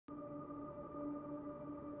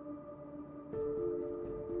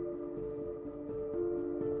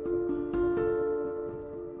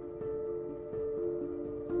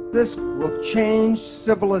This will change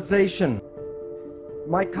civilization.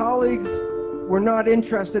 My colleagues were not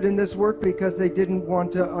interested in this work because they didn't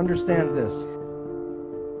want to understand this.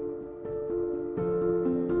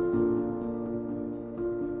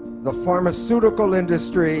 The pharmaceutical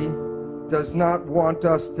industry does not want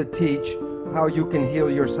us to teach how you can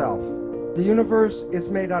heal yourself. The universe is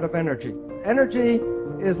made out of energy. Energy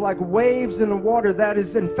is like waves in the water that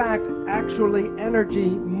is in fact actually energy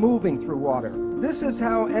moving through water. This is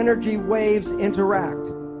how energy waves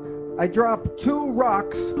interact. I drop two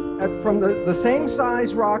rocks from the same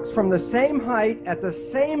size rocks from the same height at the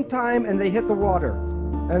same time, and they hit the water.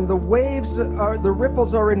 And the waves the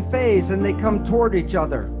ripples are in phase and they come toward each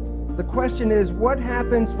other. The question is, what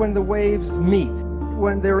happens when the waves meet?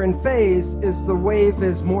 When they're in phase, the wave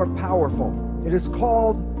is more powerful. It is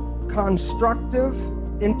called constructive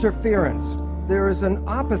interference. There is an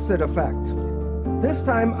opposite effect. This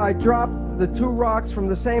time I drop the two rocks from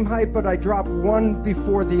the same height, but I drop one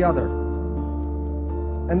before the other.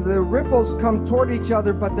 And the ripples come toward each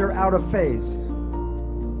other, but they're out of phase.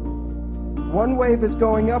 One wave is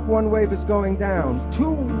going up, one wave is going down.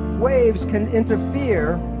 Two waves can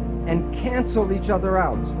interfere and cancel each other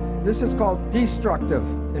out. This is called destructive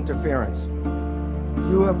interference.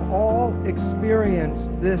 You have all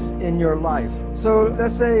experienced this in your life. So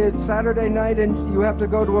let's say it's Saturday night and you have to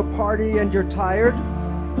go to a party and you're tired,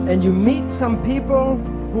 and you meet some people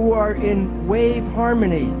who are in wave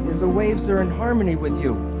harmony. The waves are in harmony with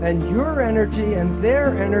you. And your energy and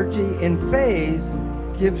their energy in phase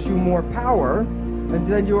gives you more power. And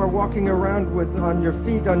then you are walking around on your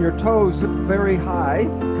feet, on your toes, very high,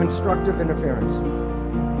 constructive interference.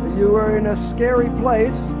 You are in a scary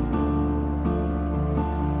place,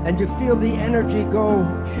 and you feel the energy go.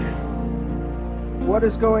 What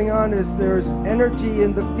is going on is there's energy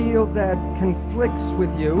in the field that conflicts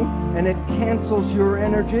with you, and it cancels your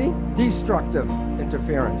energy. Destructive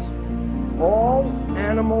interference. All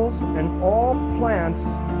animals and all plants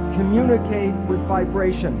communicate with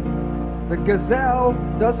vibration. The gazelle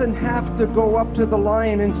doesn't have to go up to the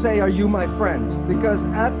lion and say, "Are you my friend?" Because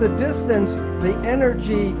at the distance, the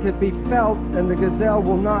energy could be felt, and the gazelle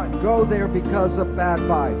will not go there because of bad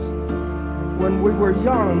vibes. When we were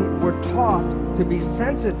young, we're taught to be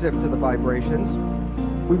sensitive to the vibrations.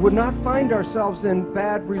 We would not find ourselves in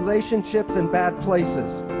bad relationships and bad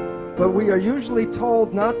places. But we are usually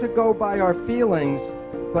told not to go by our feelings,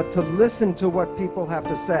 but to listen to what people have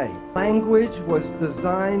to say. Language was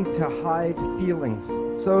designed to hide feelings.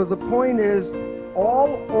 So the point is,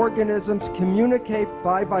 all organisms communicate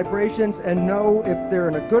by vibrations and know if they're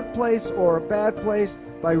in a good place or a bad place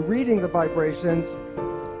by reading the vibrations.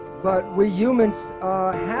 But we humans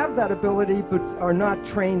have that ability, but are not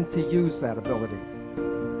trained to use that ability.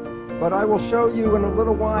 But I will show you in a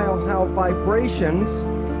little while how vibrations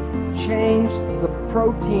change the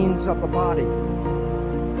proteins of the body.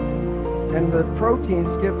 And the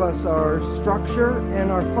proteins give us our structure and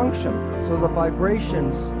our function. So the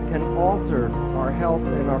vibrations can alter our health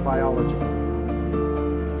and our biology.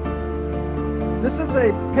 This is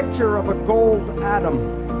a picture of a gold atom.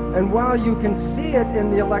 And while you can see it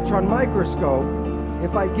in the electron microscope,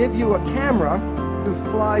 if I give you a camera to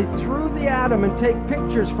fly through the atom and take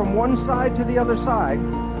pictures from one side to the other side,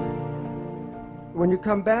 when you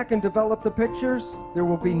come back and develop the pictures, there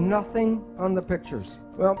will be nothing on the pictures.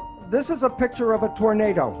 Well, this is a picture of a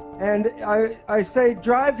tornado. And I say,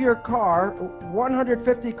 drive your car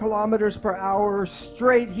 150 kilometers per hour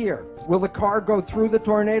straight here. Will the car go through the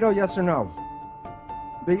tornado, yes or no?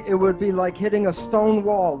 It would be like hitting a stone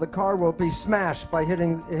wall. The car will be smashed by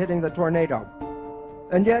hitting the tornado.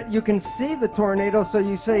 And yet you can see the tornado, so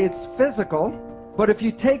you say it's physical. But if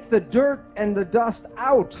you take the dirt and the dust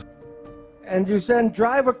out, and you then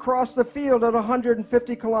drive across the field at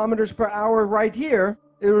 150 kilometers per hour right here,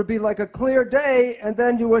 it would be like a clear day, and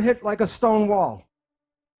then you would hit like a stone wall.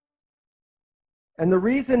 And the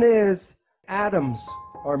reason is atoms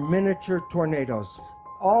are miniature tornadoes.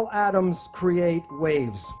 All atoms create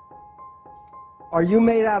waves. Are you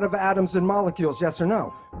made out of atoms and molecules, yes or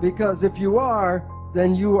no? Because if you are,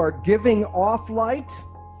 then you are giving off light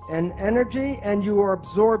and energy, and you are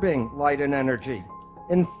absorbing light and energy.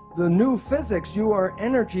 In the new physics, you are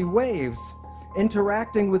energy waves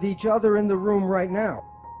interacting with each other in the room right now.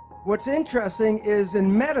 What's interesting is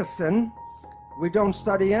in medicine, we don't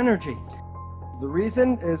study energy. The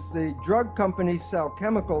reason is the drug companies sell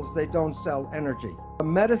chemicals, they don't sell energy.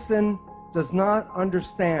 Medicine does not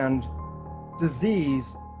understand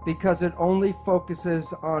disease because it only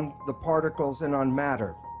focuses on the particles and on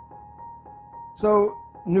matter. So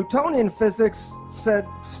Newtonian physics said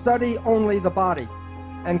study only the body.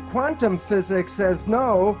 And quantum physics says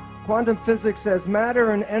no. Quantum physics says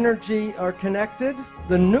matter and energy are connected.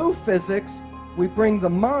 The new physics, we bring the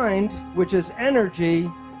mind, which is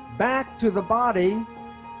energy, back to the body,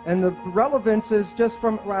 and the relevance is just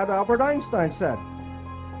from what Albert Einstein said.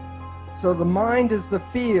 So the mind is the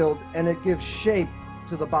field, and it gives shape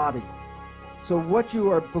to the body. So what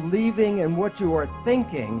you are believing and what you are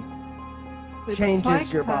thinking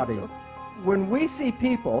changes your body. When we see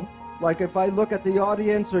people, like if I look at the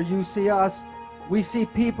audience or you see us, we see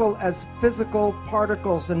people as physical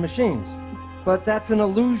particles and machines. But that's an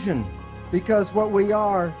illusion, because what we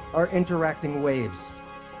are interacting waves.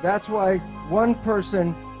 That's why one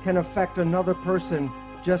person can affect another person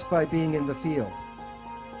just by being in the field.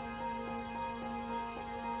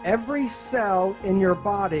 Every cell in your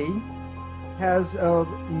body has a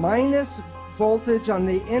minus voltage on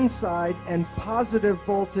the inside and positive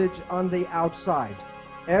voltage on the outside.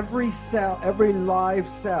 Every cell, every live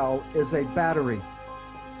cell is a battery.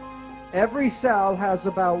 Every cell has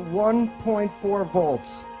about 1.4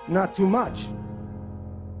 volts, not too much.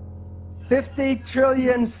 50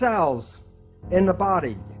 trillion cells in the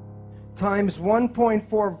body times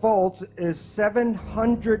 1.4 volts is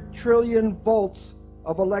 700 trillion volts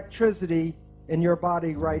of electricity in your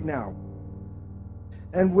body right now.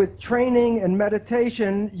 And with training and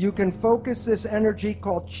meditation, you can focus this energy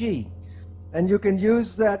called chi, and you can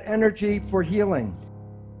use that energy for healing.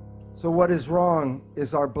 So what is wrong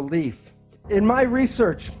is our belief. In my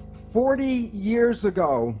research, 40 years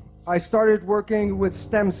ago, I started working with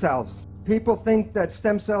stem cells. People think that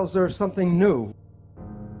stem cells are something new.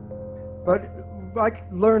 But I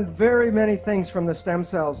learned very many things from the stem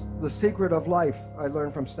cells. The secret of life I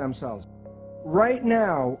learned from stem cells. Right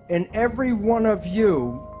now, in every one of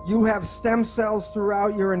you, you have stem cells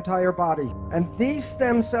throughout your entire body. And these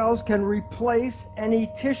stem cells can replace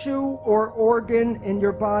any tissue or organ in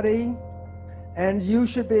your body, and you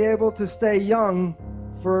should be able to stay young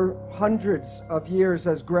for hundreds of years,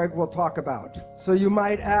 as Greg will talk about. So you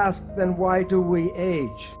might ask, then why do we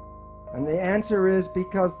age? And the answer is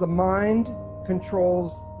because the mind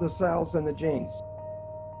controls the cells and the genes.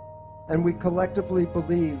 And we collectively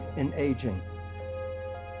believe in aging.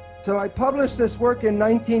 So I published this work in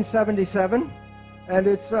 1977, and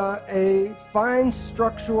it's a fine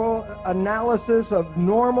structural analysis of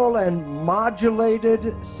normal and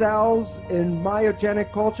modulated cells in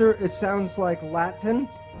myogenic culture. It sounds like Latin,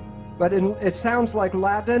 but it sounds like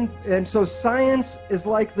Latin, and so science is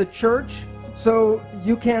like the church, so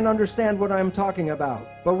you can't understand what I'm talking about.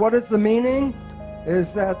 But what is the meaning?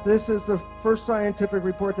 Is that this is the first scientific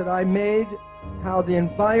report that I made, how the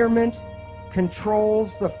environment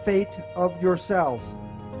controls the fate of your cells.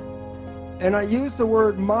 And I use the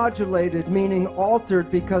word modulated, meaning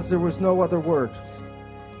altered, because there was no other word.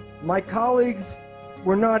 My colleagues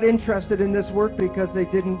were not interested in this work because they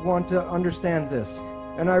didn't want to understand this.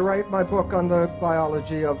 And I write my book on the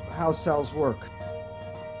biology of how cells work.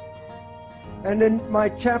 And in my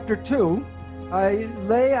chapter 2, I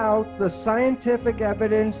lay out the scientific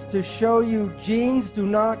evidence to show you genes do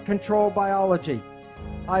not control biology.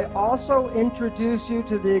 I also introduce you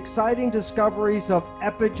to the exciting discoveries of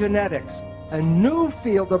epigenetics, a new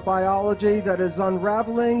field of biology that is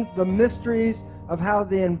unraveling the mysteries of how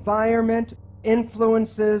the environment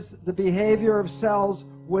influences the behavior of cells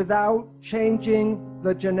without changing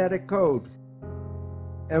the genetic code.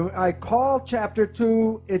 And I call chapter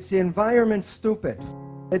 2, It's the Environment Stupid.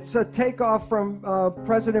 It's a takeoff from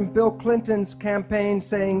President Bill Clinton's campaign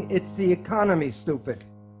saying it's the economy stupid.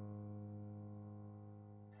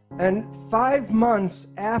 And 5 months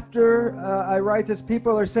after I write this,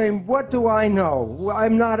 people are saying, what do I know?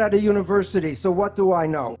 I'm not at a university, so what do I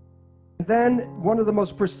know? And then one of the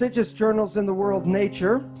most prestigious journals in the world,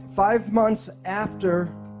 Nature, 5 months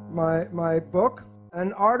after my book,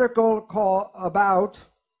 an article called about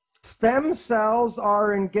stem cells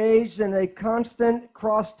are engaged in a constant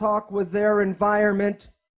crosstalk with their environment.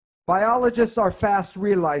 Biologists are fast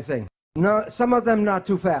realizing. No, some of them not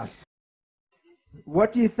too fast.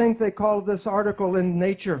 What do you think they call this article in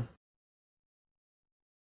Nature?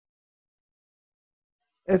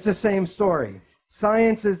 It's the same story.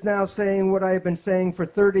 Science is now saying what I've been saying for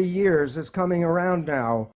 30 years is coming around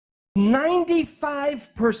now.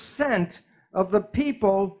 95% of the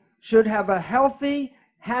people should have a healthy,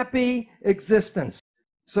 happy existence.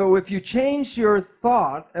 So if you change your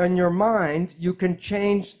thought and your mind, you can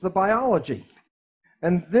change the biology.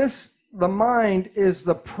 And the mind is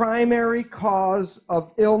the primary cause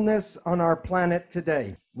of illness on our planet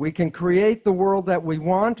today. We can create the world that we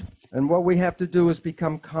want, and what we have to do is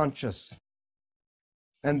become conscious.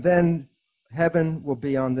 And then heaven will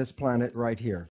be on this planet right here.